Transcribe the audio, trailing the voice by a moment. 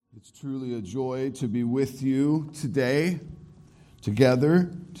It's truly a joy to be with you today,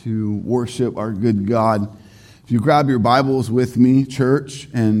 together, to worship our good God. If you grab your Bibles with me, church,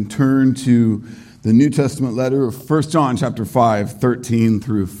 and turn to the New Testament letter of 1 John chapter 5, 13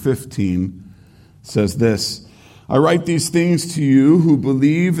 through 15, it says this: I write these things to you who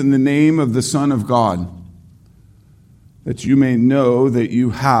believe in the name of the Son of God, that you may know that you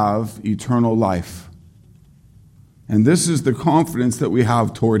have eternal life. And this is the confidence that we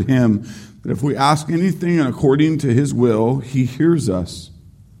have toward him, that if we ask anything according to his will, he hears us.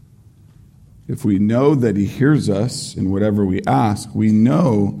 If we know that he hears us in whatever we ask, we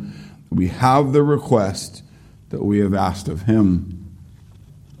know that we have the request that we have asked of him.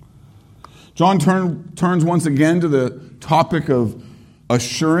 John turns once again to the topic of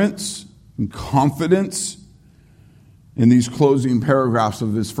assurance and confidence in these closing paragraphs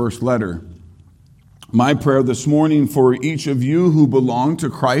of his first letter. My prayer this morning for each of you who belong to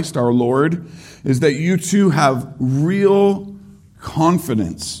Christ our Lord is that you too have real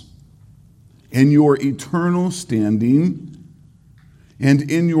confidence in your eternal standing and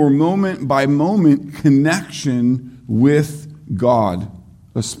in your moment-by-moment connection with God,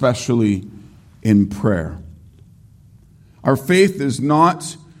 especially in prayer. Our faith is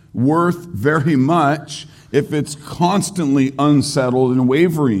not worth very much if it's constantly unsettled and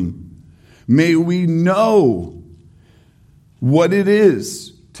wavering. May we know what it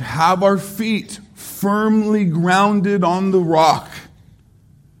is to have our feet firmly grounded on the rock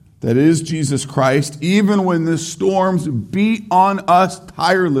that is Jesus Christ, even when the storms beat on us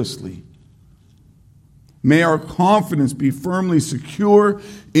tirelessly. May our confidence be firmly secure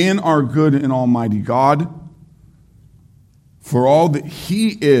in our good and almighty God, for all that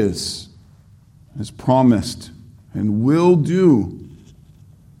he is, has promised, and will do.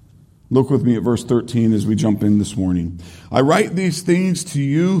 Look with me at verse 13 as we jump in this morning. I write these things to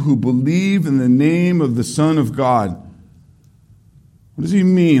you who believe in the name of the Son of God. What does he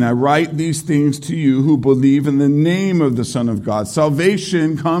mean? I write these things to you who believe in the name of the Son of God.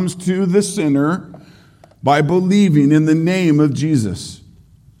 Salvation comes to the sinner by believing in the name of Jesus.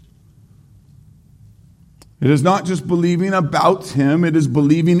 It is not just believing about him, it is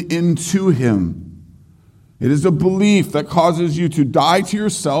believing into him. It is a belief that causes you to die to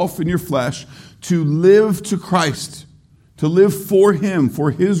yourself and your flesh, to live to Christ, to live for him,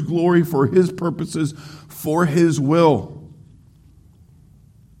 for his glory, for his purposes, for his will.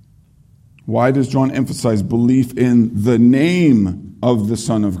 Why does John emphasize belief in the name of the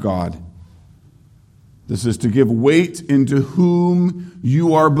Son of God? This is to give weight into whom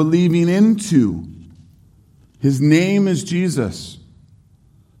you are believing into. His name is Jesus.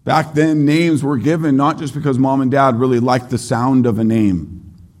 Back then, names were given not just because mom and dad really liked the sound of a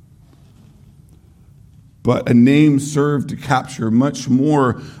name, but a name served to capture much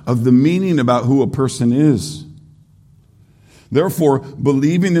more of the meaning about who a person is. Therefore,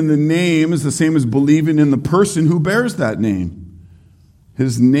 believing in the name is the same as believing in the person who bears that name.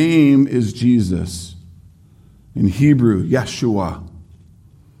 His name is Jesus. In Hebrew, Yeshua.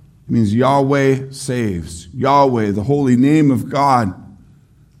 It means Yahweh saves. Yahweh, the holy name of God.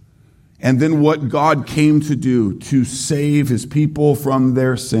 And then what God came to do, to save his people from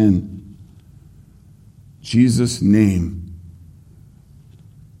their sin. Jesus' name.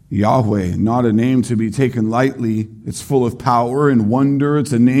 Yahweh, not a name to be taken lightly. It's full of power and wonder.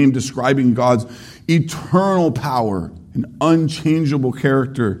 It's a name describing God's eternal power and unchangeable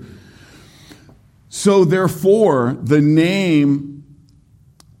character. So therefore, the name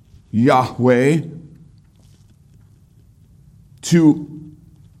Yahweh,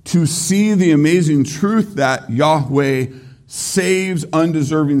 to see the amazing truth that Yahweh saves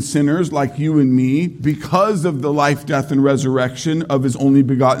undeserving sinners like you and me because of the life, death, and resurrection of his only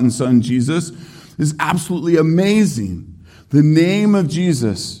begotten Son, Jesus, is absolutely amazing. The name of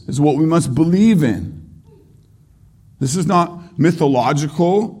Jesus is what we must believe in. This is not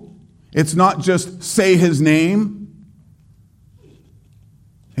mythological. It's not just say his name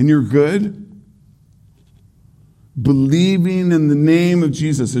and you're good. Believing in the name of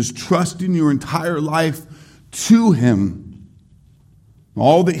Jesus is trusting your entire life to him.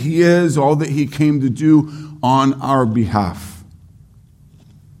 All that he is, all that he came to do on our behalf.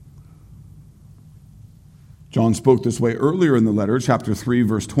 John spoke this way earlier in the letter, chapter 3,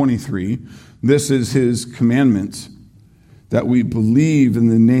 verse 23. This is his commandment, that we believe in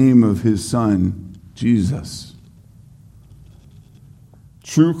the name of his Son, Jesus.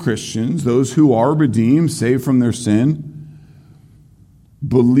 True Christians, those who are redeemed, saved from their sin,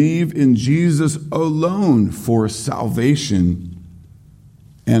 believe in Jesus alone for salvation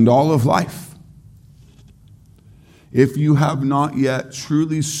and all of life. if you have not yet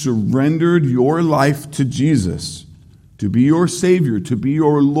truly surrendered your life to Jesus, to be your Savior, to be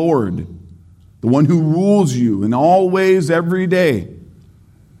your Lord, the one who rules you in all ways every day,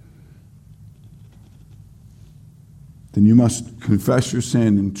 then you must confess your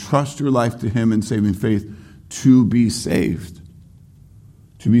sin and trust your life to Him in saving faith to be saved.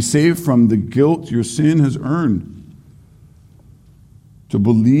 To be saved from the guilt your sin has earned. To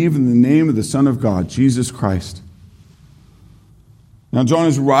believe in the name of the Son of God, Jesus Christ. Now, John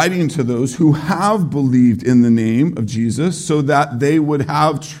is writing to those who have believed in the name of Jesus so that they would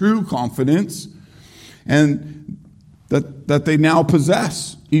have true confidence and that they now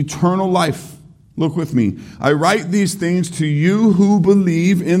possess eternal life. Look with me. I write these things to you who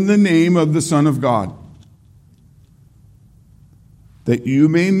believe in the name of the Son of God, that you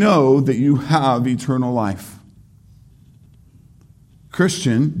may know that you have eternal life.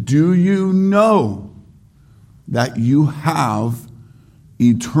 Christian, do you know that you have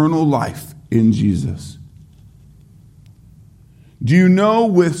eternal life in Jesus? Do you know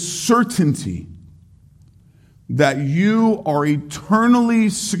with certainty that you are eternally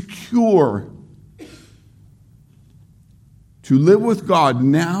secure to live with God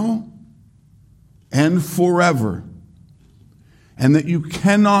now and forever, and that you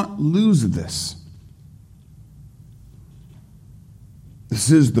cannot lose this?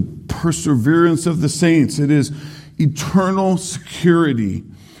 This is the perseverance of the saints. It is eternal security.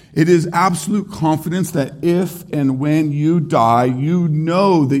 It is absolute confidence that if and when you die, you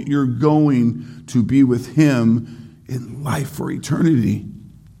know that you're going to be with Him in life for eternity.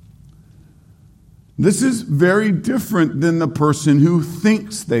 This is very different than the person who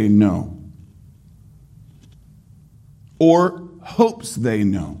thinks they know or hopes they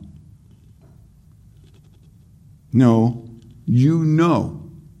know. No, you know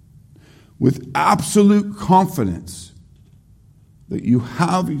with absolute confidence that you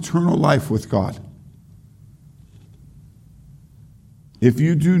have eternal life with God. If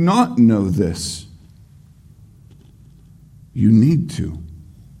you do not know this, you need to.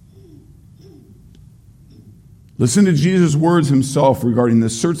 Listen to Jesus' words Himself regarding the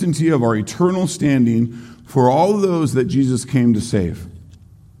certainty of our eternal standing for all those that Jesus came to save.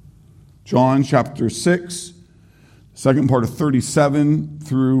 John chapter 6, second part of 37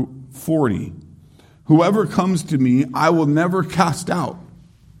 through 40. Whoever comes to me, I will never cast out.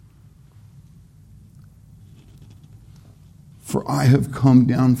 For I have come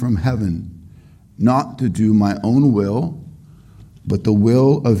down from heaven, not to do my own will, but the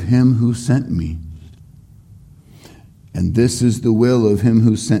will of Him who sent me. And this is the will of Him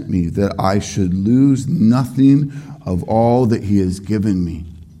who sent me, that I should lose nothing of all that He has given me,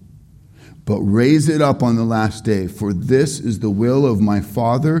 but raise it up on the last day. For this is the will of my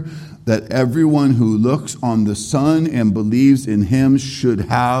Father, that everyone who looks on the Son and believes in Him should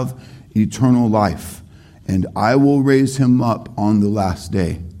have eternal life, and I will raise him up on the last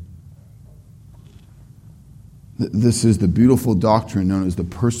day. This is the beautiful doctrine known as the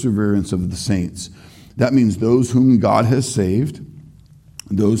perseverance of the saints. That means those whom God has saved,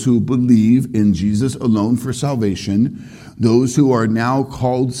 those who believe in Jesus alone for salvation, those who are now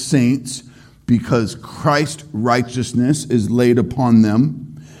called saints because Christ's righteousness is laid upon them,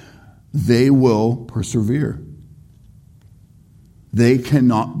 they will persevere. They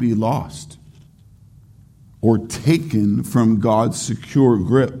cannot be lost or taken from God's secure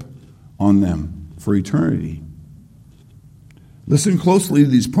grip on them for eternity. Listen closely to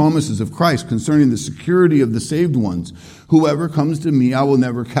these promises of Christ concerning the security of the saved ones. Whoever comes to me, I will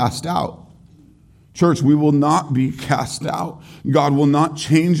never cast out. Church, we will not be cast out. God will not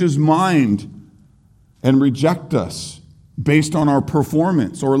change His mind and reject us based on our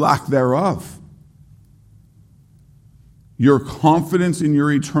performance or lack thereof. Your confidence in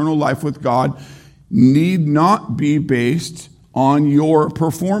your eternal life with God need not be based on your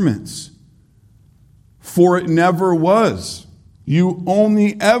performance, for it never was. You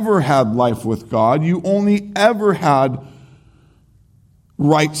only ever had life with God. You only ever had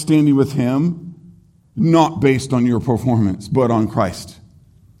right standing with Him, not based on your performance, but on Christ.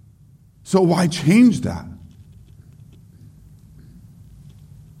 So why change that?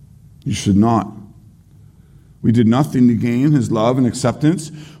 You should not. We did nothing to gain His love and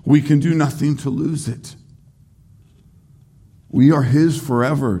acceptance. We can do nothing to lose it. We are His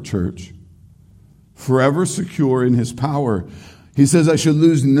forever, church. Forever secure in His power. He says, I should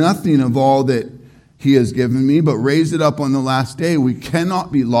lose nothing of all that He has given me, but raise it up on the last day. We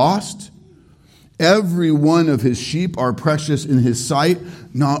cannot be lost. Every one of His sheep are precious in His sight.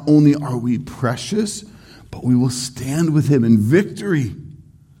 Not only are we precious, but we will stand with Him in victory.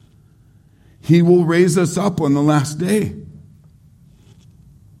 He will raise us up on the last day.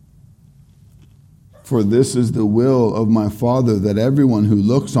 For this is the will of my Father, that everyone who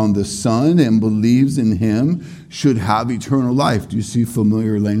looks on the Son and believes in him should have eternal life. Do you see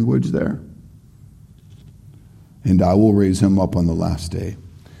familiar language there? And I will raise him up on the last day.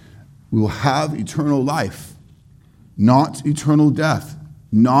 We will have eternal life, not eternal death,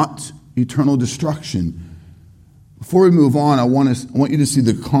 not eternal destruction. Before we move on, I want you to see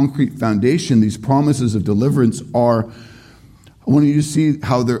the concrete foundation these promises of deliverance are. I want you to see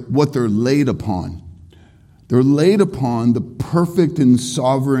what they're laid upon. They're laid upon the perfect and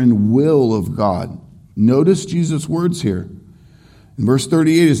sovereign will of God. Notice Jesus' words here. In verse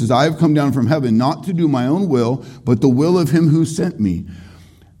 38, it says, I have come down from heaven not to do my own will, but the will of him who sent me.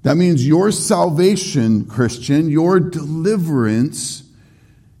 That means your salvation, Christian, your deliverance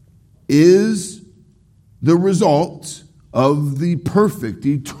is the result of the perfect,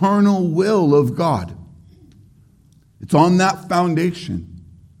 eternal will of God. It's on that foundation.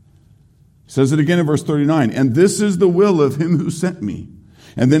 It says it again in verse 39, and this is the will of him who sent me.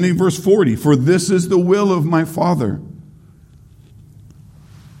 And then in verse 40, for this is the will of my Father.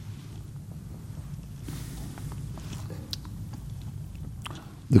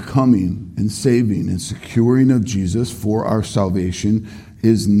 The coming and saving and securing of Jesus for our salvation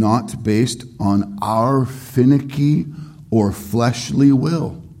is not based on our finicky or fleshly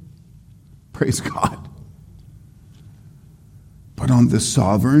will. Praise God. But on the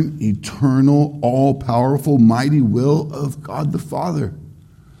sovereign, eternal, all-powerful, mighty will of God the Father.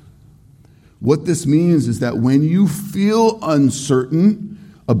 What this means is that when you feel uncertain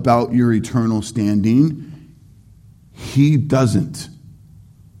about your eternal standing, he doesn't.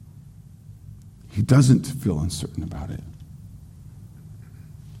 He doesn't feel uncertain about it.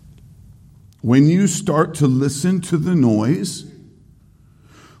 When you start to listen to the noise,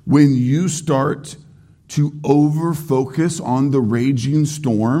 when you start to over-focus on the raging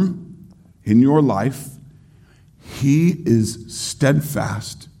storm in your life, he is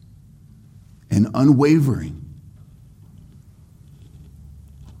steadfast and unwavering.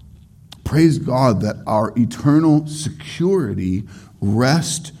 Praise God that our eternal security,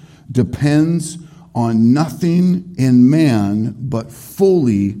 rest, depends on nothing in man, but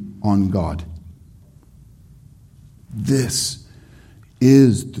fully on God. This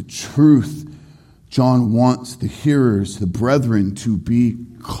is the truth John wants the hearers, the brethren, to be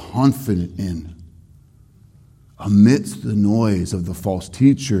confident in. Amidst the noise of the false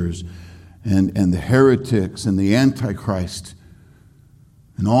teachers and the heretics and the Antichrist,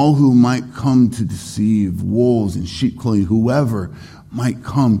 and all who might come to deceive, wolves in sheep clothing, whoever might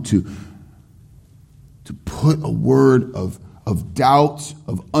come to put a word of doubt,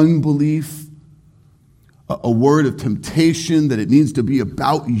 of unbelief, a word of temptation that it needs to be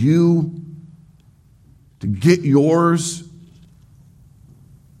about you, to get yours.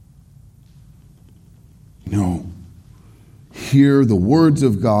 No. Hear the words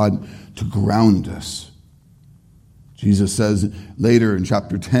of God to ground us. Jesus says later in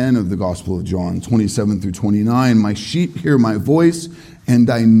chapter 10 of the Gospel of John, 27 through 29, my sheep hear my voice, and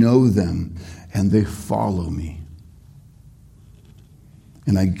I know them, and they follow me.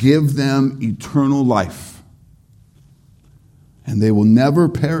 And I give them eternal life, and they will never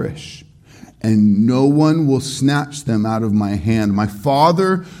perish, and no one will snatch them out of my hand. My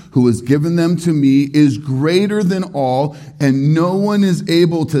Father, who has given them to me, is greater than all, and no one is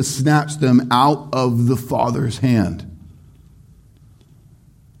able to snatch them out of the Father's hand.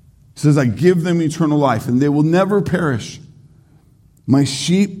 It says, I give them eternal life, and they will never perish. My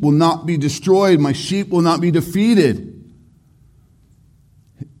sheep will not be destroyed. My sheep will not be defeated.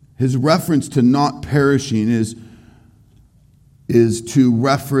 His reference to not perishing is to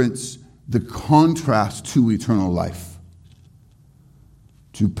reference the contrast to eternal life.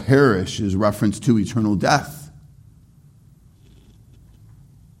 To perish is reference to eternal death.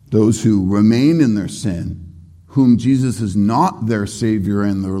 Those who remain in their sin, whom Jesus is not their Savior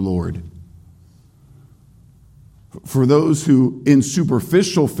and their Lord. For those who in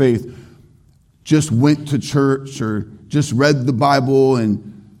superficial faith just went to church or just read the Bible and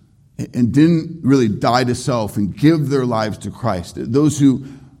didn't really die to self and give their lives to Christ. Those who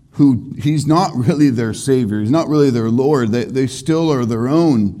he's not really their Savior. He's not really their Lord. They still are their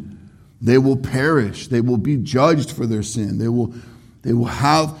own. They will perish. They will be judged for their sin. They will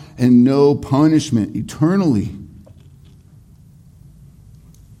have and know punishment eternally.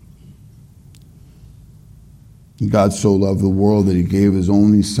 God so loved the world that he gave his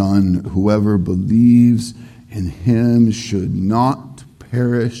only Son. Whoever believes in him should not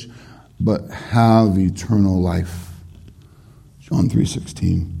perish, but have eternal life. John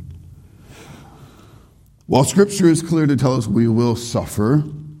 3:16. While Scripture is clear to tell us we will suffer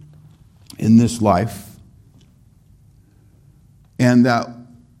in this life, and that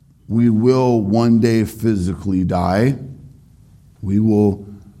we will one day physically die, we will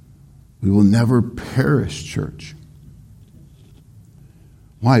never perish, church.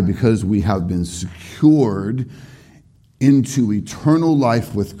 Why? Because we have been secured into eternal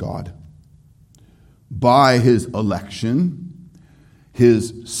life with God by his election,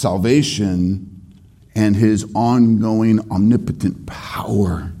 his salvation, and his ongoing omnipotent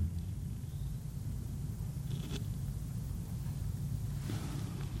power.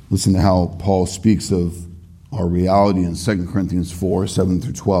 Listen to how Paul speaks of our reality in 2 Corinthians 4, 7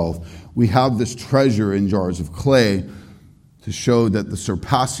 through 12. We have this treasure in jars of clay to show that the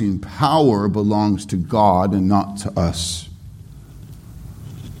surpassing power belongs to God and not to us.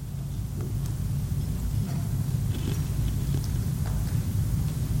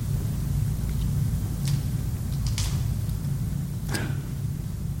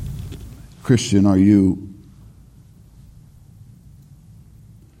 Christian, are you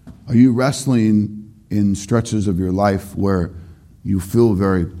wrestling in stretches of your life where you feel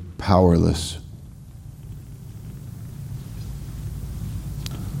very powerless?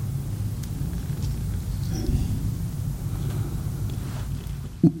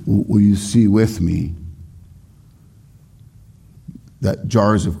 Will you see with me that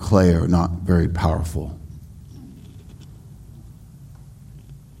jars of clay are not very powerful?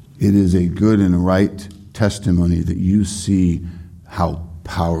 It is a good and a right testimony that you see how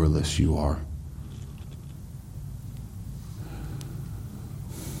powerless you are.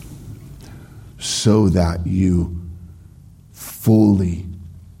 So that you fully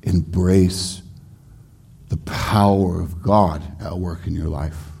embrace the power of God at work in your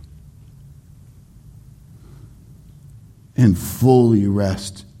life. And fully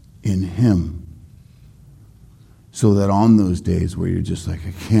rest in him. So that on those days where you're just like,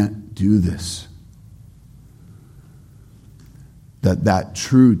 I can't do this, that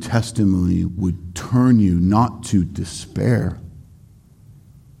true testimony would turn you not to despair,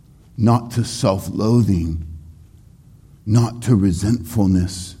 not to self-loathing, not to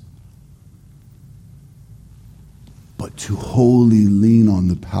resentfulness, but to wholly lean on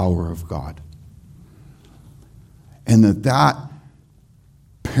the power of God. And that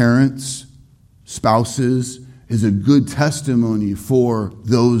parents, spouses, is a good testimony for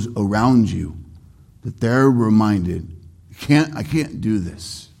those around you, that they're reminded, I can't do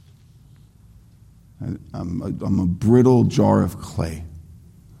this. I'm a brittle jar of clay.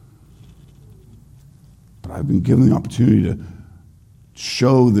 But I've been given the opportunity to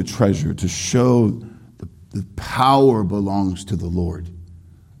show the treasure, to show the power belongs to the Lord.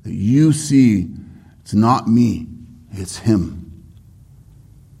 That you see, it's not me, it's him.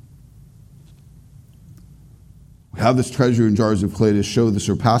 We have this treasure in jars of clay to show the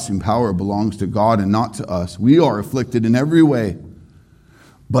surpassing power belongs to God and not to us. We are afflicted in every way,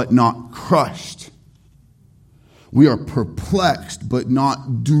 but not crushed. We are perplexed, but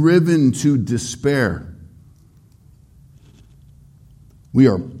not driven to despair. We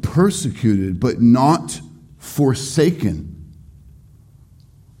are persecuted, but not forsaken.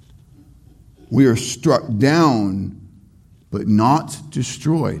 We are struck down, but not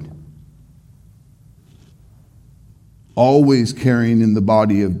destroyed. Always carrying in the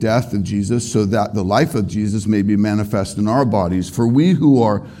body of death of Jesus, so that the life of Jesus may be manifest in our bodies. For we who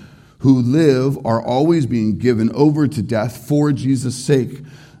live are always being given over to death for Jesus' sake,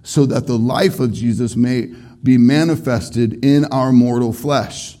 so that the life of Jesus may be manifested in our mortal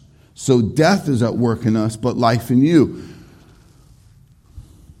flesh. So death is at work in us, but life in you.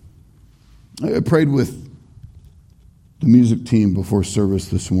 I prayed with the music team before service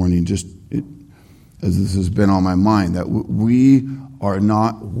this morning, as this has been on my mind, that we are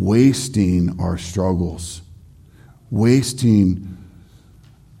not wasting our struggles, wasting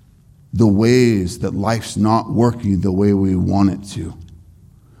the ways that life's not working the way we want it to.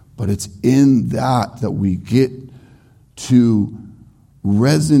 But it's in that we get to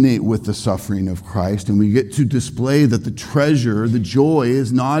resonate with the suffering of Christ, and we get to display that the treasure, the joy,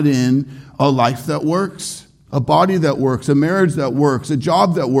 is not in a life that works, a body that works, a marriage that works, a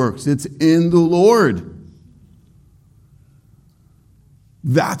job that works. It's in the Lord.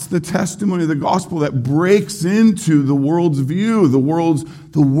 That's the testimony of the gospel that breaks into the world's view, the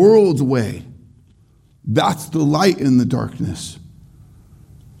world's way. That's the light in the darkness.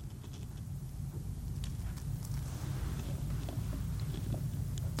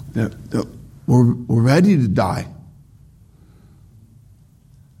 That we're ready to die.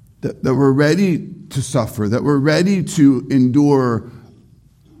 That we're ready to suffer. That we're ready to endure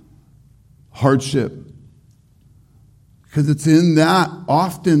hardship Because it's in that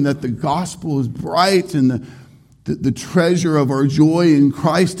often that the gospel is bright and the treasure of our joy in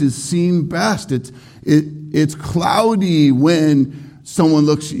Christ is seen best. It's cloudy when someone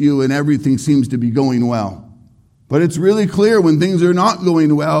looks at you and everything seems to be going well. But it's really clear when things are not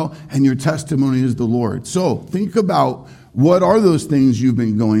going well and your testimony is the Lord. So think about what are those things you've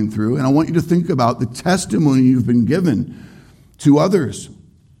been going through. And I want you to think about the testimony you've been given to others.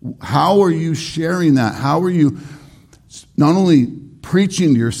 How are you sharing that? How are you not only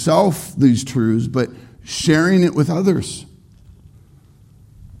preaching to yourself these truths, but sharing it with others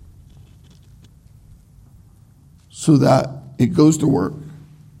so that it goes to work?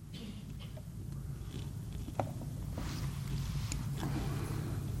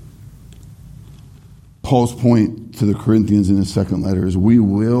 Paul's point to the Corinthians in his second letter is we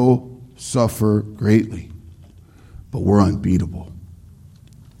will suffer greatly, but we're unbeatable.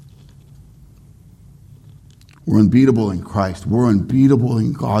 We're unbeatable in Christ. We're unbeatable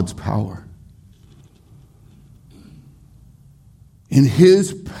in God's power. In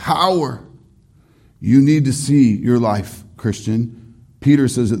his power, you need to see your life, Christian. Peter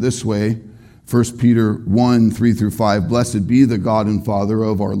says it this way, 1 Peter 1, 3 through 5, "Blessed be the God and Father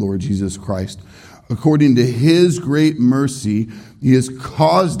of our Lord Jesus Christ. According to his great mercy, he has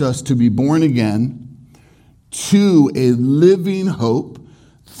caused us to be born again to a living hope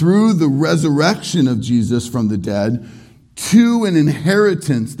through the resurrection of Jesus from the dead, to an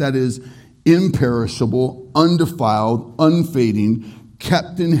inheritance that is imperishable, undefiled, unfading,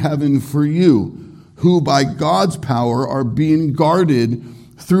 kept in heaven for you, who by God's power are being guarded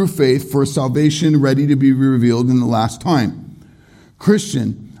through faith for salvation ready to be revealed in the last time."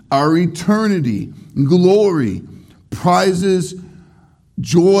 Christian, our eternity, glory, prizes,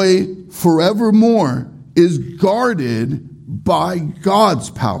 joy forevermore is guarded by God's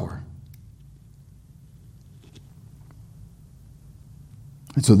power.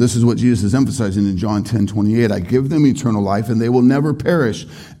 And so this is what Jesus is emphasizing in John 10:28. "I give them eternal life, and they will never perish,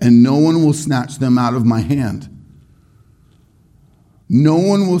 and no one will snatch them out of my hand." No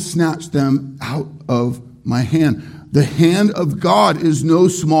one will snatch them out of my hand. The hand of God is no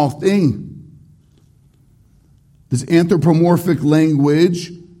small thing. This anthropomorphic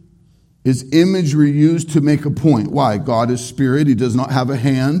language is imagery used to make a point. Why? God is spirit. He does not have a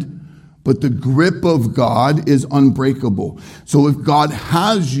hand, but the grip of God is unbreakable. So if God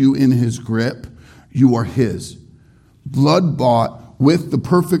has you in his grip, you are his. Blood bought with the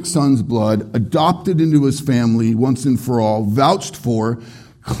perfect Son's blood, adopted into his family once and for all, vouched for,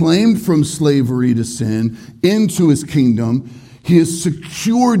 claimed from slavery to sin into his kingdom. He has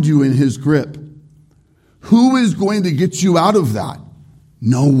secured you in his grip. Who is going to get you out of that?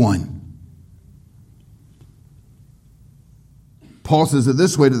 No one. Paul says it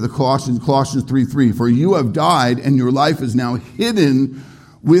this way to the Colossians 3:3, "For you have died, and your life is now hidden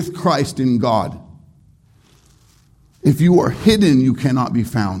with Christ in God." If you are hidden, you cannot be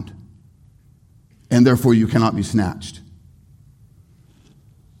found, and therefore you cannot be snatched.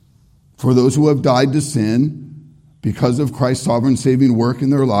 For those who have died to sin, because of Christ's sovereign saving work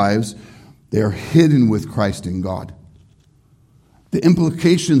in their lives, they are hidden with Christ in God. The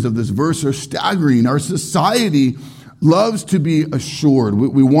implications of this verse are staggering. Our society loves to be assured.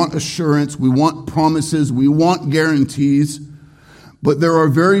 We want assurance. We want promises. We want guarantees. But there are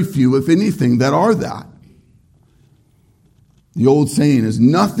very few, if anything, that are that. The old saying is,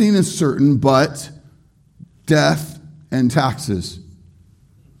 nothing is certain but death and taxes.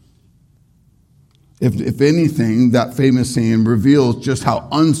 If anything, that famous saying reveals just how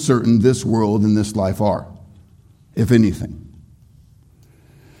uncertain this world and this life are, if anything.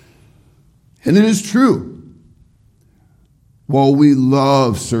 And it is true. While we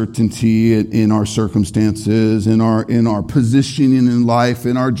love certainty in our circumstances, in our positioning in life,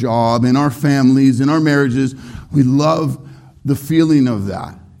 in our job, in our families, in our marriages, we love the feeling of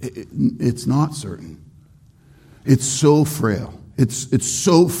that. It's not certain. It's so frail. It's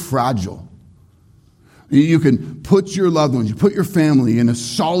so fragile. You can put your loved ones, you put your family in a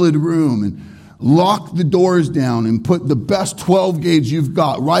solid room and lock the doors down and put the best 12 gauge you've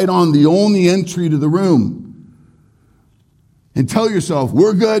got right on the only entry to the room. And tell yourself,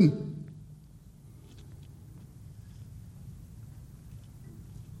 we're good.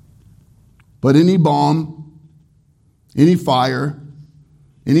 But any bomb, any fire,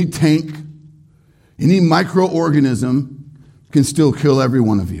 any tank, any microorganism can still kill every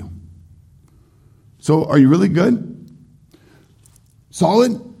one of you. So are you really good?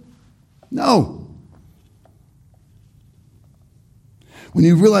 Solid? No. When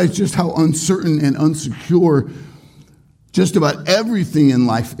you realize just how uncertain and unsecure just about everything in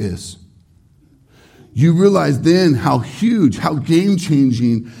life is, you realize then how huge, how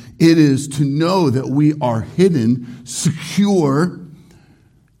game-changing it is to know that we are hidden, secure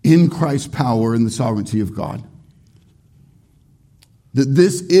in Christ's power and the sovereignty of God. That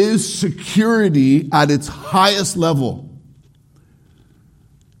this is security at its highest level.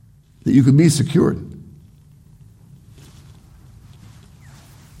 That you can be secured.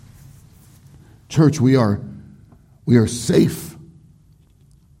 Church, we are safe.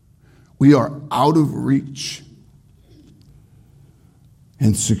 We are out of reach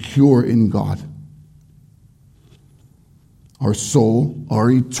and secure in God. Our soul,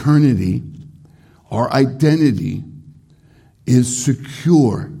 our eternity, our identity is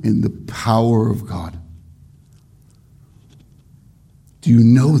secure in the power of God. Do you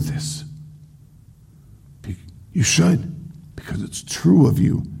know this? You should, because it's true of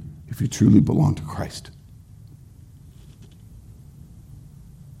you if you truly belong to Christ.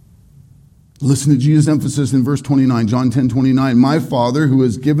 Listen to Jesus' emphasis in verse 29, John 10:29. My Father, who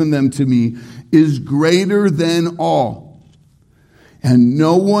has given them to me, is greater than all, and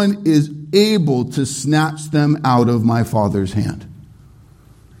no one is able to snatch them out of my Father's hand.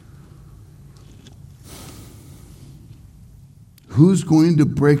 Who's going to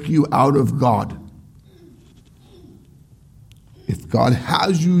break you out of God? If God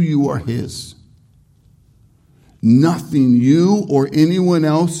has you, you are His. Nothing you or anyone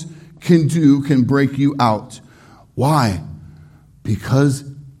else can do can break you out. Why? Because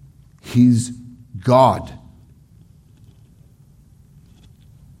He's God.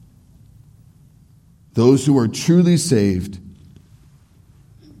 Those who are truly saved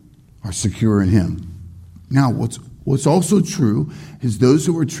are secure in Him. Now, what's also true is those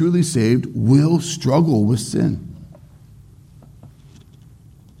who are truly saved will struggle with sin.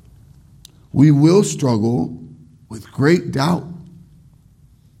 We will struggle with great doubt.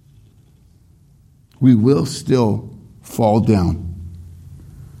 We will still fall down.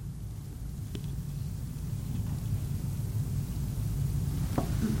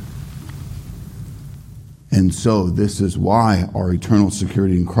 And so this is why our eternal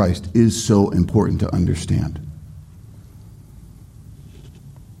security in Christ is so important to understand.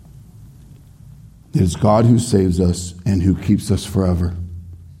 It is God who saves us and who keeps us forever.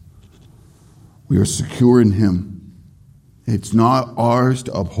 We are secure in Him. It's not ours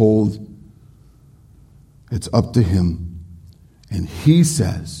to uphold. It's up to Him. And He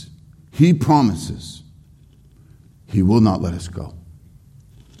says, He promises, He will not let us go.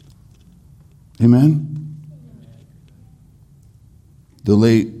 Amen? The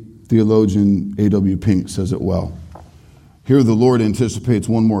late theologian A.W. Pink says it well. Here the Lord anticipates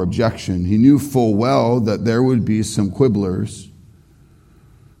one more objection. He knew full well that there would be some quibblers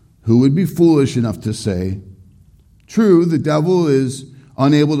who would be foolish enough to say, true, the devil is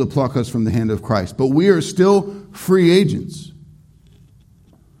unable to pluck us from the hand of Christ, but we are still free agents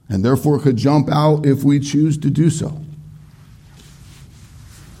and therefore could jump out if we choose to do so.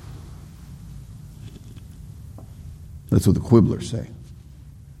 That's what the quibblers say.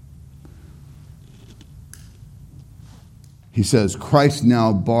 He says, Christ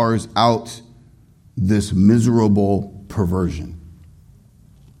now bars out this miserable perversion.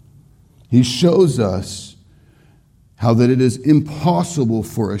 He shows us how that it is impossible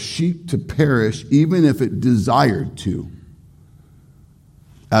for a sheep to perish even if it desired to,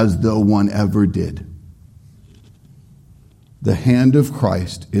 as though one ever did. The hand of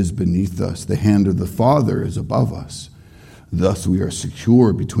Christ is beneath us. The hand of the Father is above us. Thus we are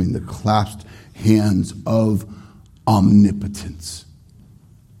secure between the clasped hands of omnipotence.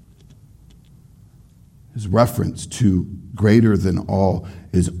 His reference to greater than all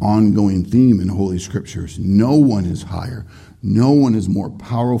is ongoing theme in Holy Scriptures. No one is higher. No one is more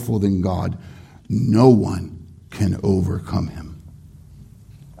powerful than God. No one can overcome Him.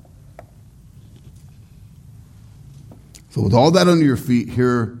 So with all that under your feet,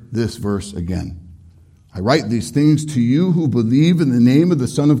 hear this verse again. I write these things to you who believe in the name of the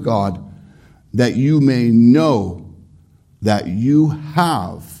Son of God, that you may know that you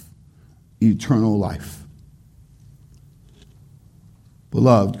have eternal life.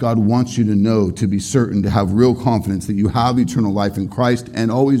 Beloved, God wants you to know, to be certain, to have real confidence that you have eternal life in Christ and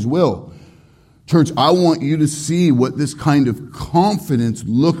always will. Church, I want you to see what this kind of confidence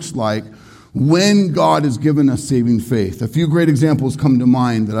looks like when God has given us saving faith. A few great examples come to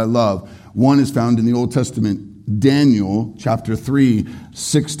mind that I love. One is found in the Old Testament, Daniel chapter 3,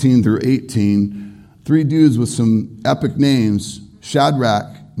 16 through 18. Three dudes with some epic names,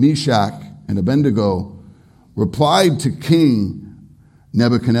 Shadrach, Meshach, and Abednego, replied to King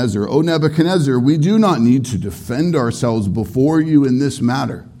Nebuchadnezzar, O Nebuchadnezzar, we do not need to defend ourselves before you in this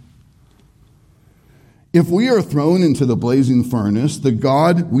matter. If we are thrown into the blazing furnace, the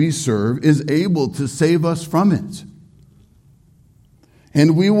God we serve is able to save us from it.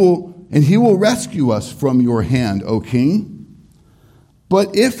 And he will rescue us from your hand, O king.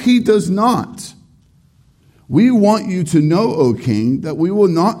 But if he does not, we want you to know, O king, that we will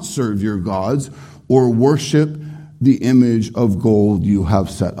not serve your gods or worship the image of gold you have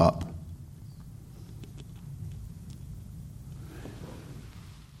set up.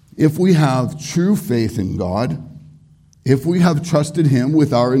 If we have true faith in God, if we have trusted him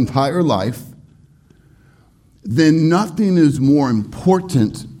with our entire life, then nothing is more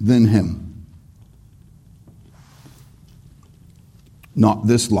important than him. Not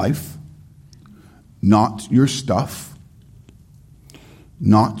this life, not your stuff,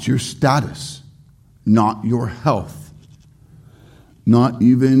 not your status, not your health, not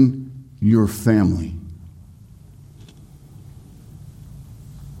even your family.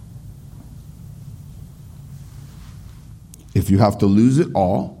 If you have to lose it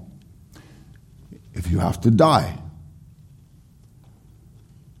all, if you have to die,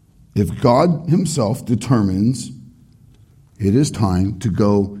 if God himself determines it is time to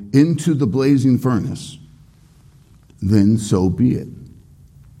go into the blazing furnace, then so be it.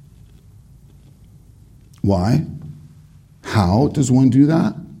 Why? How does one do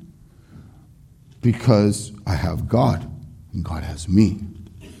that? Because I have God and God has me.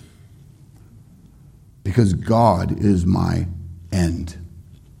 Because God is my end.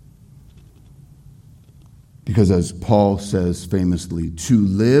 Because as Paul says famously, to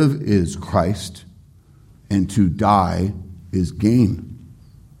live is Christ and to die is gain.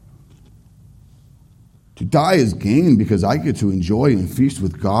 To die is gain because I get to enjoy and feast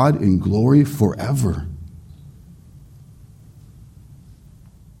with God in glory forever.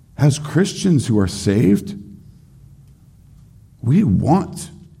 As Christians who are saved, we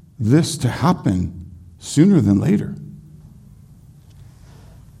want this to happen sooner than later.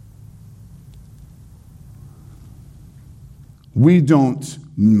 We don't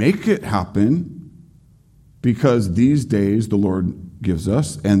make it happen because these days the Lord gives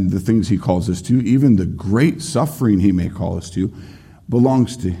us and the things he calls us to, even the great suffering he may call us to,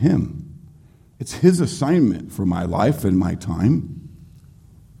 belongs to him. It's his assignment for my life and my time.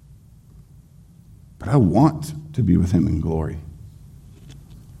 But I want to be with him in glory.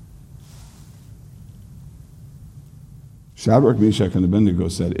 Shadrach, Meshach, and Abednego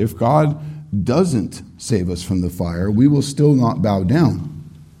said, if God doesn't save us from the fire, we will still not bow down.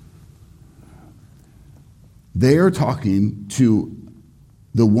 They are talking to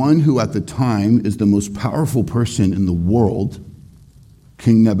the one who at the time is the most powerful person in the world,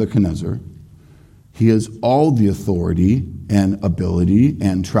 King Nebuchadnezzar. He has all the authority and ability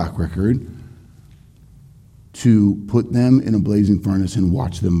and track record to put them in a blazing furnace and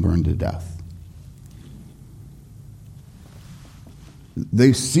watch them burn to death.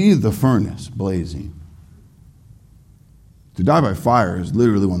 They see the furnace blazing. To die by fire is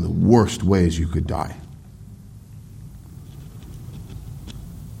literally one of the worst ways you could die.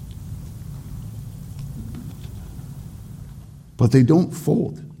 But they don't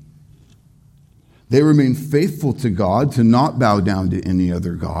fold. They remain faithful to God, to not bow down to any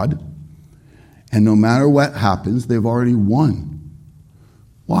other god. And no matter what happens, they've already won.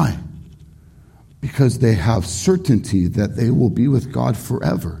 Why? Because they have certainty that they will be with God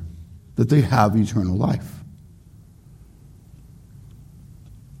forever, that they have eternal life.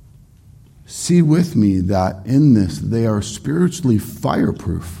 See with me that in this they are spiritually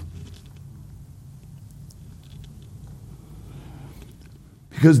fireproof.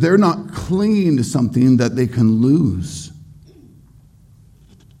 Because they're not clinging to something that they can lose.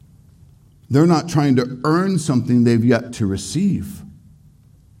 They're not trying to earn something they've yet to receive.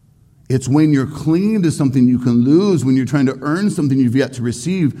 It's when you're clinging to something you can lose, when you're trying to earn something you've yet to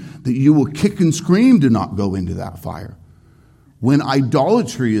receive, that you will kick and scream to not go into that fire. When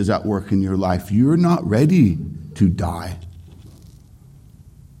idolatry is at work in your life, you're not ready to die.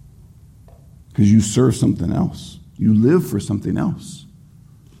 Because you serve something else. You live for something else.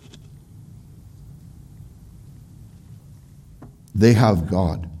 They have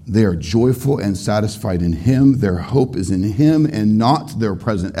God. They are joyful and satisfied in him. Their hope is in him and not their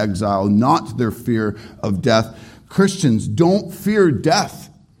present exile, not their fear of death. Christians, don't fear death.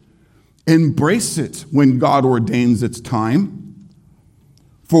 Embrace it when God ordains its time.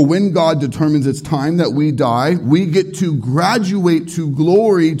 For when God determines it's time that we die, we get to graduate to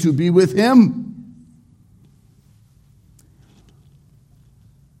glory to be with him.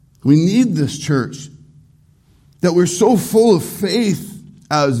 We need this, church, that we're so full of faith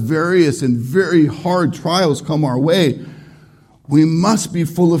as various and very hard trials come our way. We must be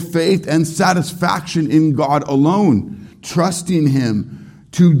full of faith and satisfaction in God alone, trusting Him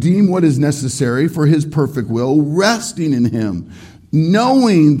to deem what is necessary for His perfect will, resting in Him,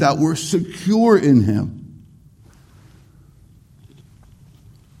 knowing that we're secure in Him.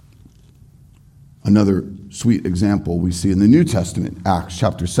 Another sweet example we see in the New Testament, Acts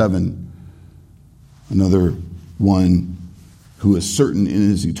chapter 7. Another one who is certain in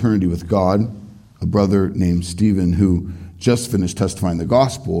his eternity with God, a brother named Stephen who just finished testifying the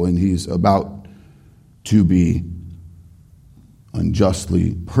gospel, and he's about to be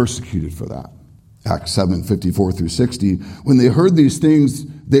unjustly persecuted for that. Acts 7:54 through 60. When they heard these things,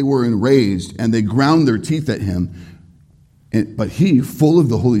 they were enraged, and they ground their teeth at him. But he, full of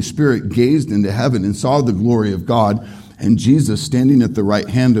the Holy Spirit, gazed into heaven and saw the glory of God and Jesus standing at the right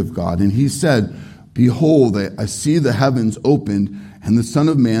hand of God. And he said, "Behold, I see the heavens opened and the Son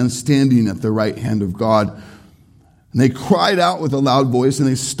of Man standing at the right hand of God." And they cried out with a loud voice, and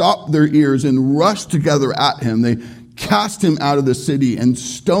they stopped their ears and rushed together at him. They cast him out of the city and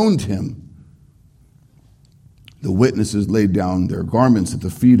stoned him. The witnesses laid down their garments at the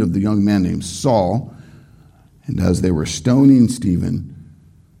feet of the young man named Saul. And as they were stoning Stephen,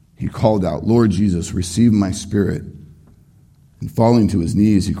 he called out, "Lord Jesus, receive my spirit." And falling to his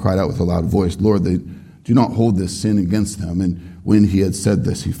knees, he cried out with a loud voice, "Lord, they do not hold this sin against them." And when he had said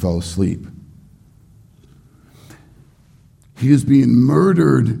this, he fell asleep. He is being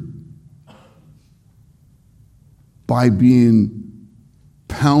murdered by being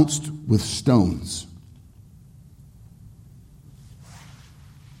pounced with stones,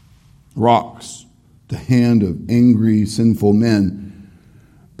 rocks, the hand of angry, sinful men.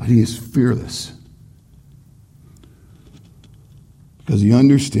 But he is fearless because he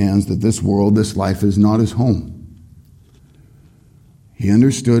understands that this world, this life is not his home. He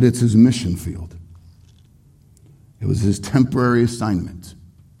understood it's his mission field. It was his temporary assignment.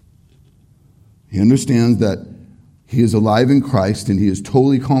 He understands that he is alive in Christ, and he is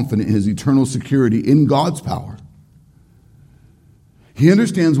totally confident in his eternal security in God's power. He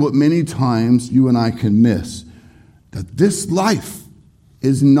understands what many times you and I can miss, that this life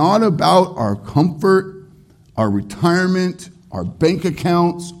is not about our comfort, our retirement, our bank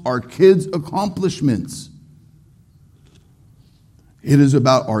accounts, our kids' accomplishments. It is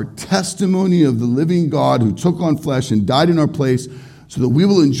about our testimony of the living God who took on flesh and died in our place so that we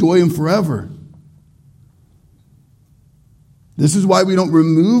will enjoy him forever. This is why we don't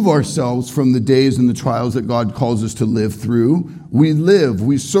remove ourselves from the days and the trials that God calls us to live through. We live,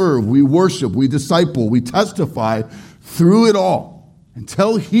 we serve, we worship, we disciple, we testify through it all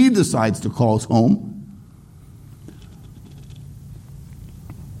until he decides to call us home.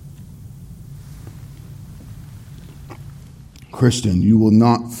 Christian, you will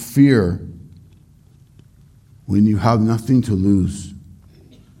not fear when you have nothing to lose.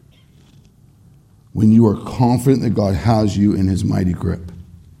 When you are confident that God has you in his mighty grip.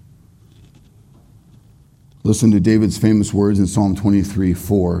 Listen to David's famous words in Psalm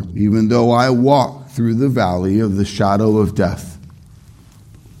 23:4. "Even though I walk through the valley of the shadow of death."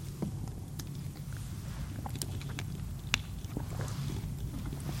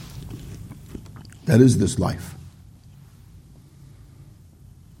 That is this life.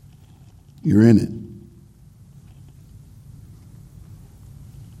 You're in it.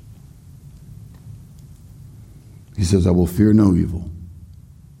 He says, "I will fear no evil."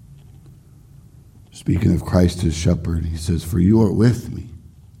 Speaking of Christ his shepherd, he says, "For you are with me.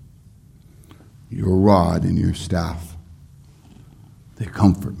 Your rod and your staff, they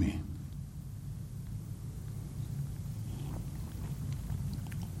comfort me."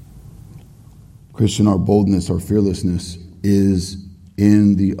 Christian, our boldness, our fearlessness is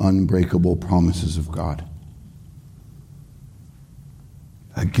in the unbreakable promises of God.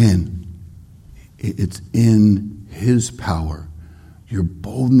 Again, it's in his power. Your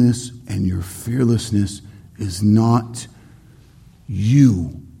boldness and your fearlessness is not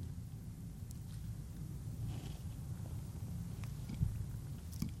you.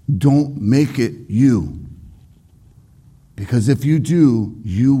 Don't make it you. Because if you do,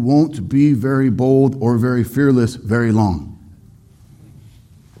 you won't be very bold or very fearless very long.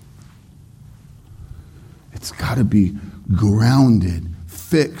 It's got to be grounded,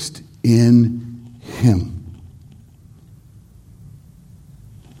 fixed in him.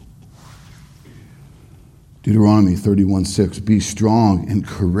 Deuteronomy 31:6, "Be strong and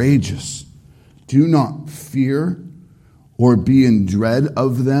courageous. Do not fear or be in dread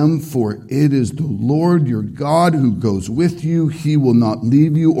of them, for it is the Lord your God who goes with you. He will not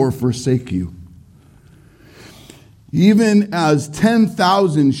leave you or forsake you." Even as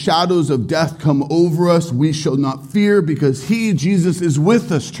 10,000 shadows of death come over us, we shall not fear, because He, Jesus, is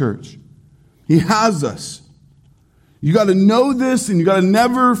with us, church. He has us. You got to know this, and you got to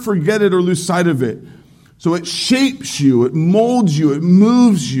never forget it or lose sight of it. So it shapes you, it molds you, it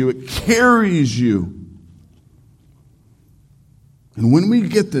moves you, it carries you. And when we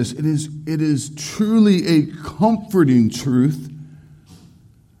get this, it is truly a comforting truth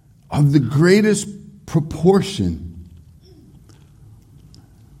of the greatest proportion.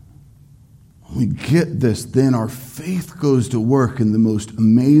 When we get this, then our faith goes to work in the most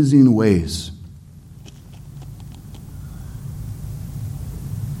amazing ways.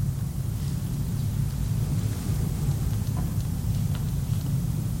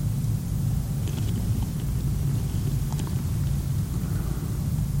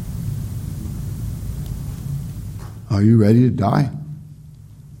 Are you ready to die?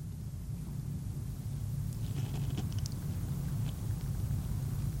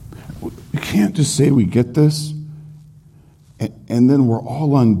 You can't just say we get this and then we're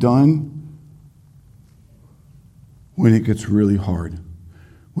all undone when it gets really hard,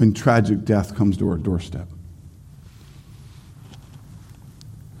 when tragic death comes to our doorstep.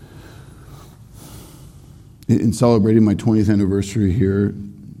 In celebrating my 20th anniversary here,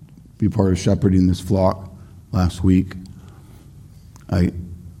 be part of shepherding this flock last week, I've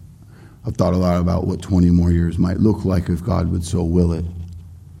thought a lot about what 20 more years might look like if God would so will it.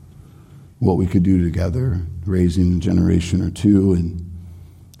 What we could do together, raising a generation or two and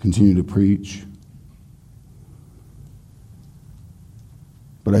continue to preach.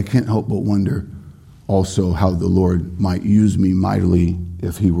 But I can't help but wonder also how the Lord might use me mightily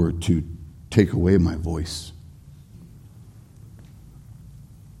if He were to take away my voice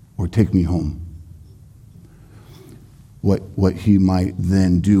or take me home. What He might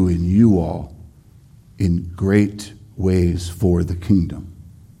then do in you all in great ways for the kingdom.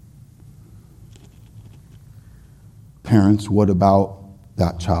 Parents, what about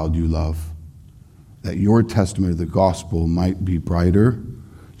that child you love? That your testimony of the gospel might be brighter,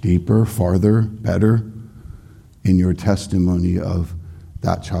 deeper, farther, better in your testimony of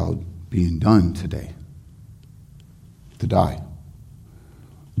that child being done today, to die,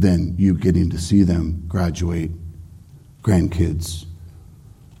 than you getting to see them graduate, grandkids,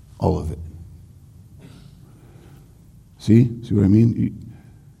 all of it. See what I mean?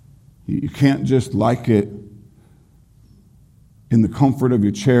 You can't just like it in the comfort of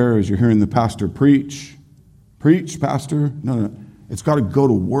your chair as you're hearing the pastor preach. Preach, pastor. No. It's got to go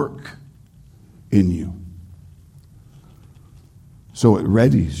to work in you. So it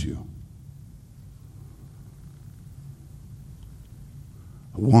readies you.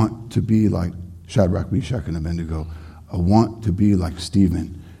 I want to be like Shadrach, Meshach, and Abednego. I want to be like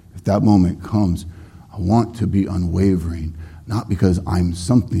Stephen. If that moment comes, I want to be unwavering, not because I'm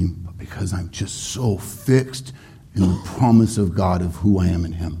something, but because I'm just so fixed in the promise of God of who I am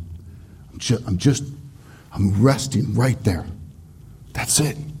in Him. I'm resting right there. That's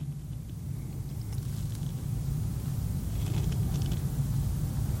it.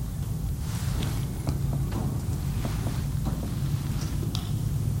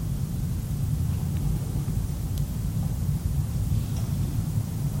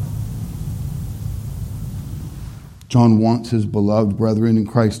 John wants his beloved brethren in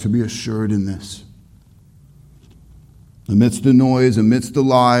Christ to be assured in this. Amidst the noise, amidst the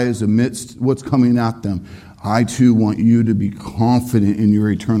lies, amidst what's coming at them, I too want you to be confident in your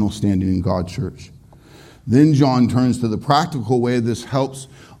eternal standing in God's church. Then John turns to the practical way this helps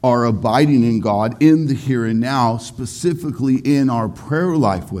our abiding in God in the here and now, specifically in our prayer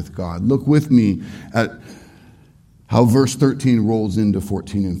life with God. Look with me at how verse 13 rolls into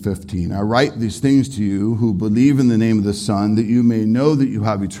 14 and 15. I write these things to you who believe in the name of the Son, that you may know that you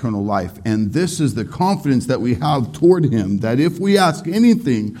have eternal life. And this is the confidence that we have toward Him, that if we ask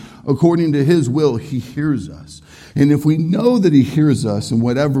anything according to His will, He hears us. And if we know that He hears us in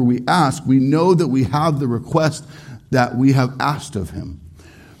whatever we ask, we know that we have the request that we have asked of Him.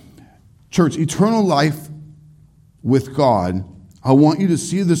 Church, eternal life with God, I want you to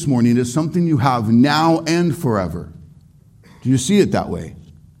see this morning as something you have now and forever. Do you see it that way?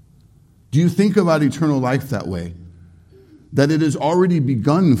 Do you think about eternal life that way? That it has already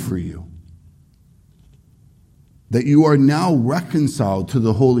begun for you. That you are now reconciled to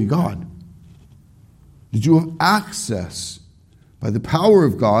the holy God. That you have access by the power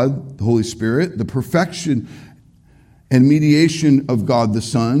of God, the Holy Spirit, the perfection and mediation of God the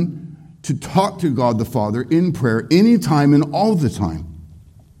Son, to talk to God the Father in prayer anytime and all the time.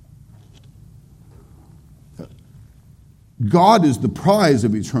 God is the prize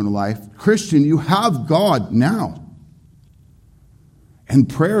of eternal life. Christian, you have God now. And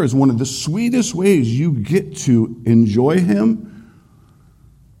prayer is one of the sweetest ways you get to enjoy him,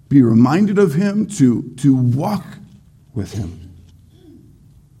 be reminded of him, to walk with him.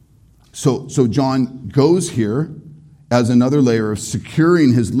 So John goes here as another layer of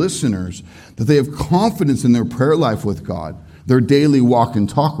securing his listeners, that they have confidence in their prayer life with God, their daily walk and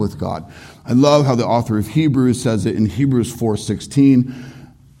talk with God. I love how the author of Hebrews says it in Hebrews 4:16.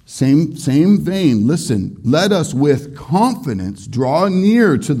 Same vein. Listen, let us with confidence draw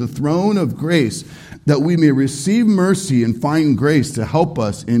near to the throne of grace, that we may receive mercy and find grace to help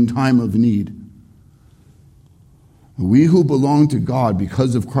us in time of need. We who belong to God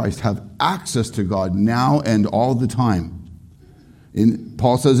because of Christ have access to God now and all the time.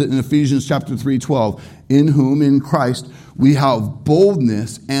 Paul says it in Ephesians chapter 3:12, in whom, in Christ, we have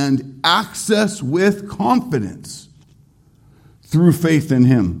boldness and access with confidence through faith in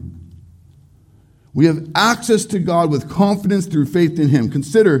him. We have access to God with confidence through faith in him.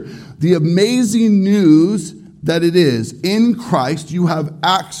 Consider the amazing news that it is. In Christ, you have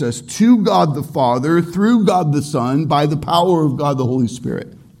access to God the Father through God the Son by the power of God the Holy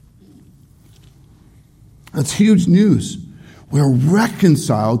Spirit. That's huge news. We're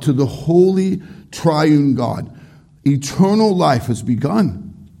reconciled to the holy triune God. Eternal life has begun.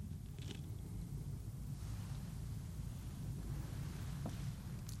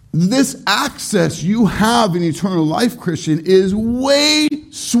 This access you have in eternal life, Christian, is way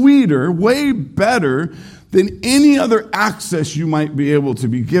sweeter, way better than any other access you might be able to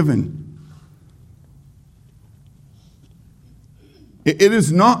be given. It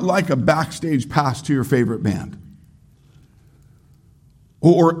is not like a backstage pass to your favorite band,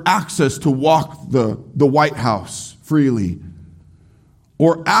 or access to walk the White House freely,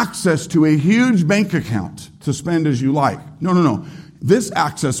 or access to a huge bank account to spend as you like. No. This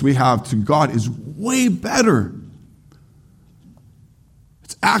access we have to God is way better.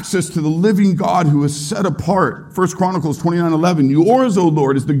 It's access to the living God who is set apart. 1 Chronicles 29:11. Yours, O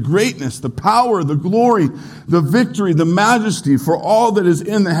Lord, is the greatness, the power, the glory, the victory, the majesty, for all that is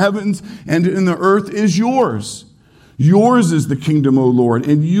in the heavens and in the earth is yours. Yours is the kingdom, O Lord,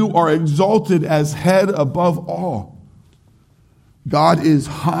 and you are exalted as head above all. God is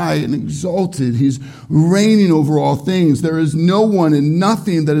high and exalted. He's reigning over all things. There is no one and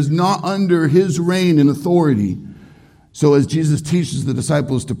nothing that is not under his reign and authority. So as Jesus teaches the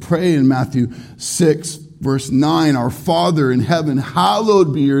disciples to pray in Matthew 6, verse 9, our Father in heaven,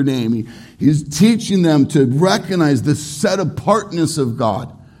 hallowed be your name. He's teaching them to recognize the set-apartness of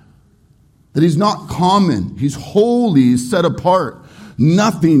God. That he's not common. He's holy. He's set apart.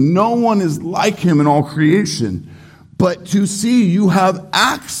 Nothing, no one is like him in all creation. But to see you have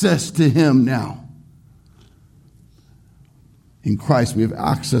access to him now. In Christ, we have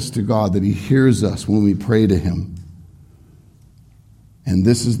access to God, that he hears us when we pray to him. And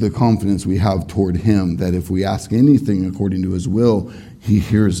this is the confidence we have toward him, that if we ask anything according to his will, he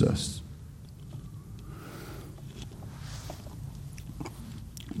hears us.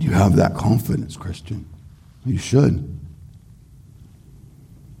 You have that confidence, Christian. You should.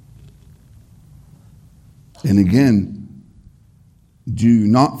 And again, do you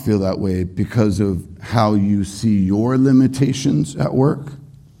not feel that way because of how you see your limitations at work,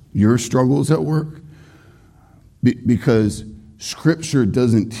 your struggles at work? Because Scripture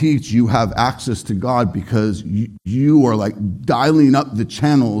doesn't teach you have access to God because you are like dialing up the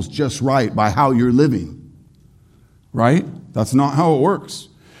channels just right by how you're living. Right? That's not how it works.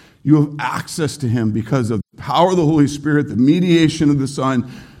 You have access to him because of the power of the Holy Spirit, the mediation of the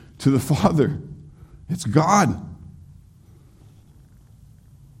Son to the Father. It's God.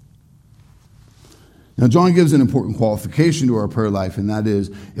 Now, John gives an important qualification to our prayer life, and that is,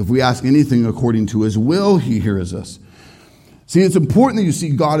 if we ask anything according to his will, he hears us. See, it's important that you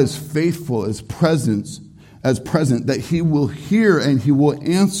see God as faithful, as present, that he will hear and he will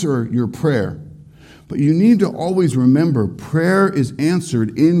answer your prayer. But you need to always remember, prayer is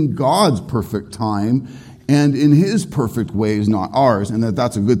answered in God's perfect time and in his perfect ways, not ours, and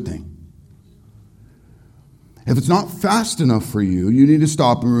that's a good thing. If it's not fast enough for you, you need to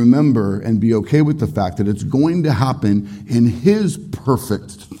stop and remember and be okay with the fact that it's going to happen in his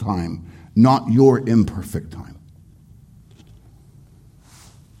perfect time, not your imperfect time.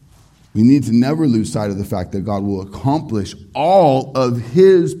 We need to never lose sight of the fact that God will accomplish all of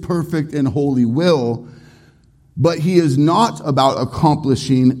his perfect and holy will, but he is not about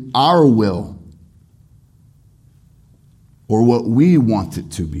accomplishing our will or what we want it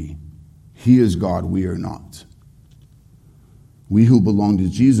to be. He is God, we are not. We who belong to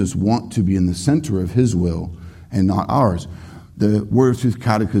Jesus want to be in the center of his will and not ours. The Word of Truth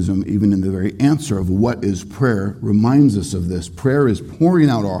Catechism, even in the very answer of what is prayer, reminds us of this. Prayer is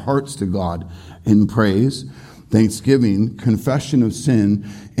pouring out our hearts to God in praise, thanksgiving, confession of sin,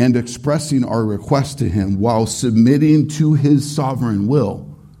 and expressing our request to Him while submitting to His sovereign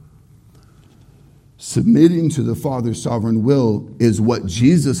will. Submitting to the Father's sovereign will is what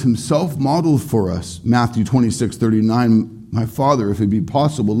Jesus Himself modeled for us. Matthew 26:39, my Father, if it be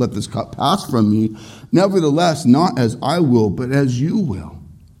possible, let this cup pass from me. Nevertheless, not as I will, but as you will.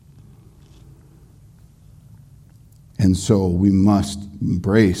 And so we must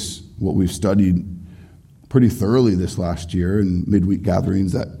embrace what we've studied pretty thoroughly this last year in midweek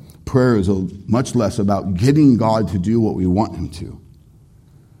gatherings, that prayer is much less about getting God to do what we want Him to,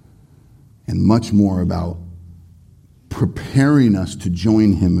 and much more about preparing us to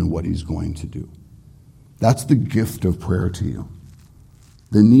join Him in what He's going to do. That's the gift of prayer to you.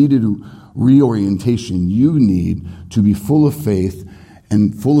 The needed reorientation you need to be full of faith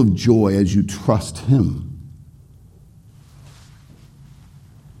and full of joy as you trust Him.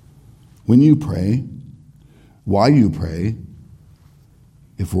 When you pray, why you pray,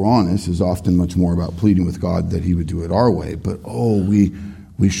 if we're honest, is often much more about pleading with God that He would do it our way. But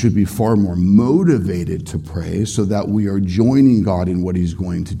we should be far more motivated to pray so that we are joining God in what He's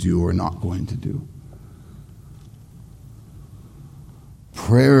going to do or not going to do.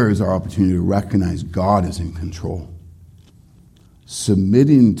 Prayer is our opportunity to recognize God is in control.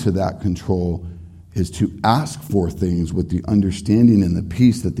 Submitting to that control is to ask for things with the understanding and the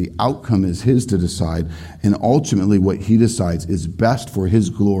peace that the outcome is His to decide, and ultimately what He decides is best for His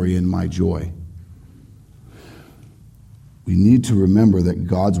glory and my joy. We need to remember that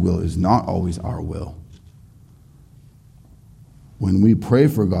God's will is not always our will. When we pray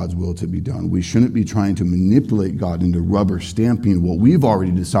for God's will to be done, we shouldn't be trying to manipulate God into rubber stamping what we've already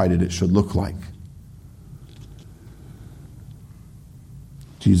decided it should look like.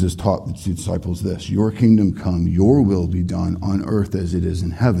 Jesus taught the disciples this: your kingdom come, your will be done on earth as it is in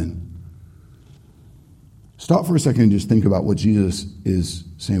heaven. Stop for a second and just think about what Jesus is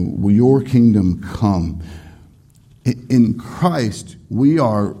saying. Will your kingdom come? In Christ, we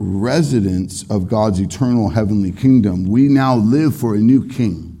are residents of God's eternal heavenly kingdom. We now live for a new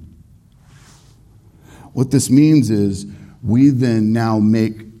king. What this means is we then now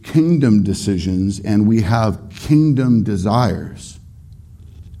make kingdom decisions and we have kingdom desires.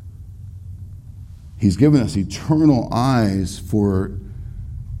 He's given us eternal eyes for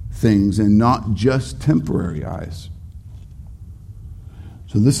things and not just temporary eyes.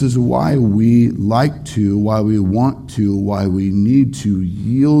 So this is why we like to, why we want to, why we need to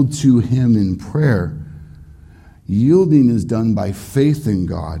yield to Him in prayer. Yielding is done by faith in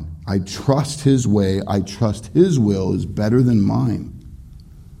God. I trust His way. I trust His will is better than mine.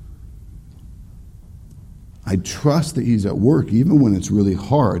 I trust that He's at work even when it's really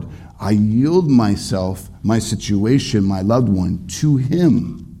hard. I yield myself, my situation, my loved one to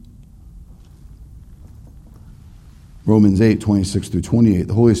Him. Romans 8:26-28,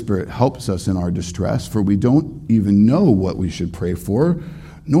 the Holy Spirit helps us in our distress, for we don't even know what we should pray for,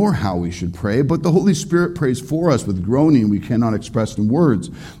 nor how we should pray, but the Holy Spirit prays for us with groaning we cannot express in words.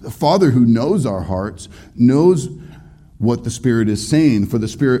 The Father who knows our hearts knows what the Spirit is saying, for the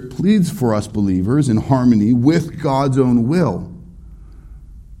Spirit pleads for us believers in harmony with God's own will.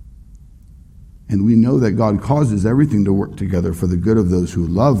 And we know that God causes everything to work together for the good of those who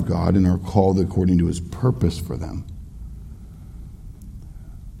love God and are called according to His purpose for them.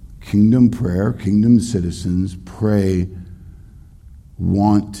 Kingdom prayer, kingdom citizens pray,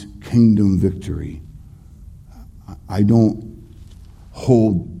 want kingdom victory. I don't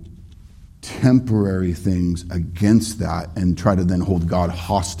hold temporary things against that and try to then hold God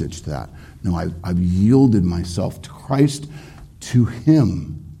hostage to that. No, I've yielded myself to Christ, to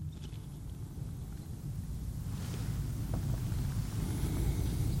Him.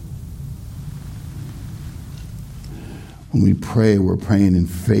 When we pray, we're praying in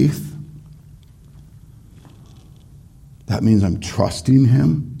faith. That means I'm trusting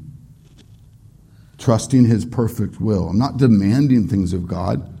Him, trusting His perfect will. I'm not demanding things of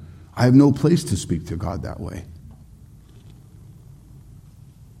God. I have no place to speak to God that way.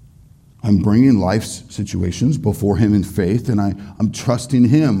 I'm bringing life's situations before Him in faith, and I'm trusting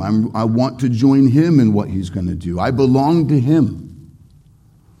Him. I want to join Him in what He's going to do. I belong to Him.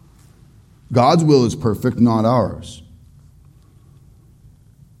 God's will is perfect, not ours.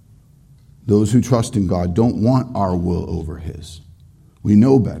 Those who trust in God don't want our will over His. We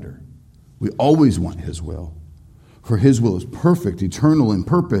know better. We always want His will. For His will is perfect, eternal in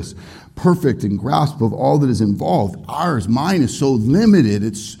purpose, perfect in grasp of all that is involved. Ours, mine is so limited.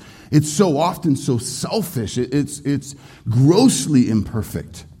 It's so often so selfish. It's grossly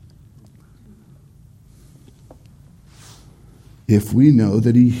imperfect. If we know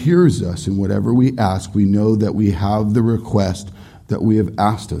that he hears us in whatever we ask, we know that we have the request that we have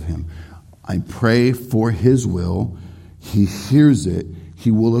asked of him. I pray for his will. He hears it.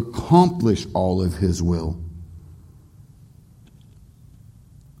 He will accomplish all of his will.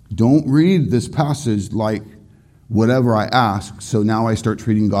 Don't read this passage like whatever I ask, so now I start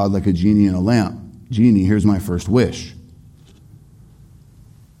treating God like a genie in a lamp. Genie, here's my first wish.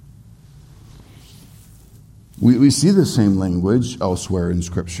 We see the same language elsewhere in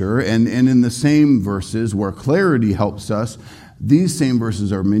Scripture, and in the same verses where clarity helps us, these same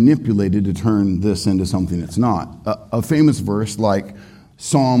verses are manipulated to turn this into something it's not. A famous verse like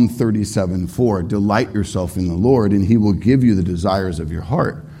Psalm 37:4, delight yourself in the Lord, and he will give you the desires of your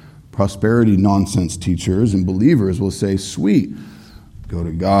heart. Prosperity nonsense teachers and believers will say, sweet, go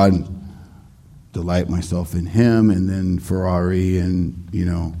to God, delight myself in him, and then Ferrari and,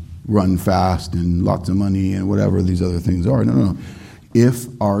 run fast and lots of money and whatever these other things are. No. If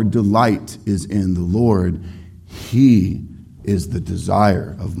our delight is in the Lord, he is the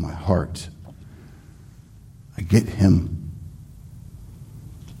desire of my heart. I get him.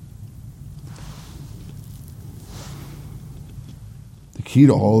 The key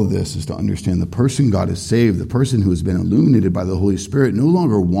to all of this is to understand the person God has saved, the person who has been illuminated by the Holy Spirit, no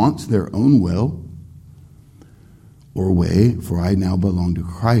longer wants their own will or way, for I now belong to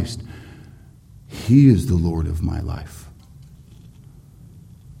Christ. He is the Lord of my life.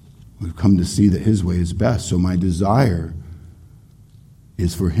 We've come to see that his way is best, so my desire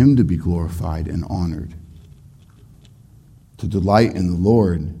is for him to be glorified and honored, to delight in the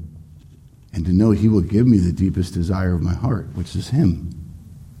Lord, and to know he will give me the deepest desire of my heart, which is him.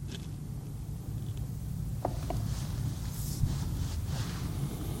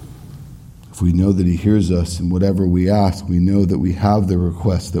 If we know that he hears us in whatever we ask, we know that we have the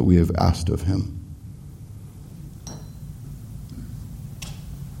request that we have asked of him.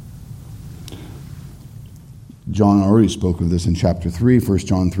 John already spoke of this in chapter 3, 1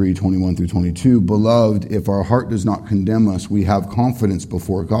 John 3, 21 through 22. Beloved, if our heart does not condemn us, we have confidence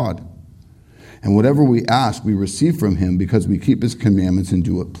before God. And whatever we ask, we receive from him because we keep his commandments and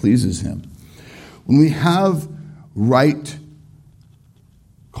do what pleases him. When we have right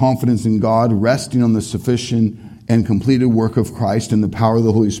confidence in God, resting on the sufficient and completed work of Christ and the power of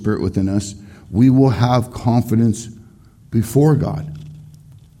the Holy Spirit within us, we will have confidence before God.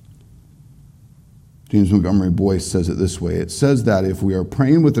 James Montgomery Boyce says it this way. It says that if we are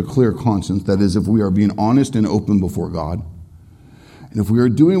praying with a clear conscience, that is, if we are being honest and open before God, and if we are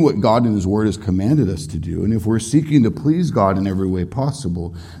doing what God in his word has commanded us to do, and if we're seeking to please God in every way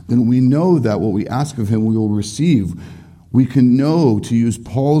possible, then we know that what we ask of him we will receive. We can know, to use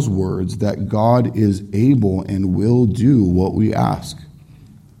Paul's words, that God is able and will do what we ask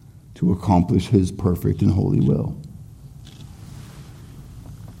to accomplish his perfect and holy will.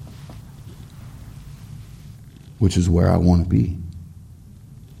 Which is where I want to be.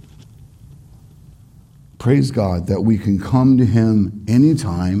 Praise God that we can come to him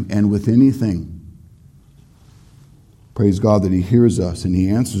anytime and with anything. Praise God that he hears us and he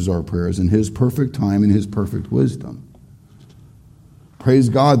answers our prayers in his perfect time and his perfect wisdom. Praise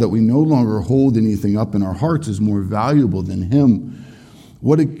God that we no longer hold anything up in our hearts as more valuable than him.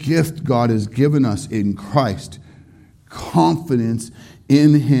 What a gift God has given us in Christ. Confidence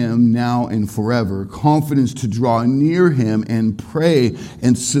in him now and forever. Confidence to draw near him and pray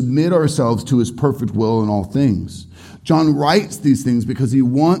and submit ourselves to his perfect will in all things. John writes these things because he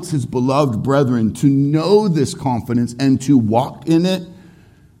wants his beloved brethren to know this confidence and to walk in it.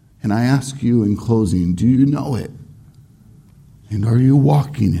 And I ask you in closing, do you know it? And are you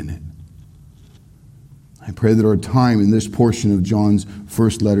walking in it? I pray that our time in this portion of John's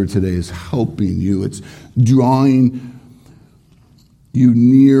first letter today is helping you. It's drawing you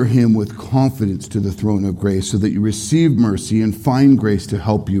near him with confidence to the throne of grace so that you receive mercy and find grace to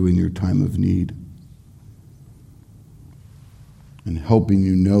help you in your time of need. And helping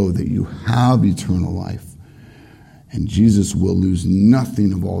you know that you have eternal life. And Jesus will lose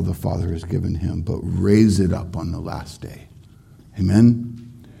nothing of all the Father has given him, but raise it up on the last day.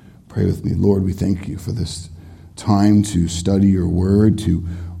 Amen? Pray with me. Lord, we thank you for this time to study your word, to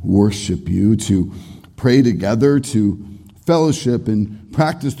worship you, to pray together, to fellowship and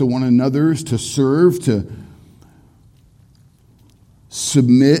practice to one another, to serve, to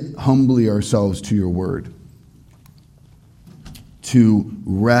submit humbly ourselves to your word, to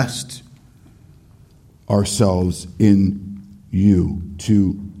rest ourselves in you,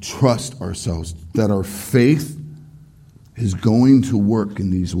 to trust ourselves, that our faith is going to work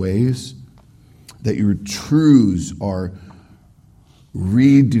in these ways, that your truths are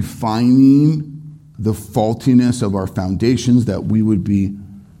redefining the faultiness of our foundations, that we would be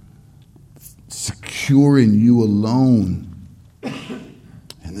secure in you alone.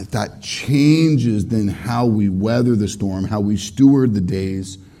 And that changes then how we weather the storm, how we steward the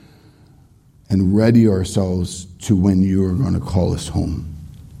days, and ready ourselves to when you are going to call us home.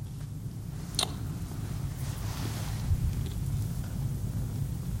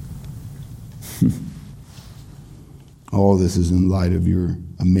 All this is in light of your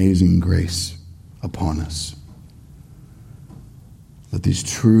amazing grace upon us. Let these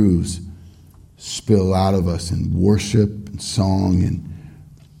truths spill out of us in worship and song and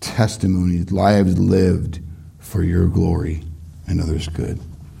testimony, lives lived for your glory and others' good.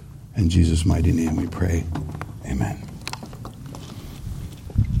 In Jesus' mighty name we pray. Amen.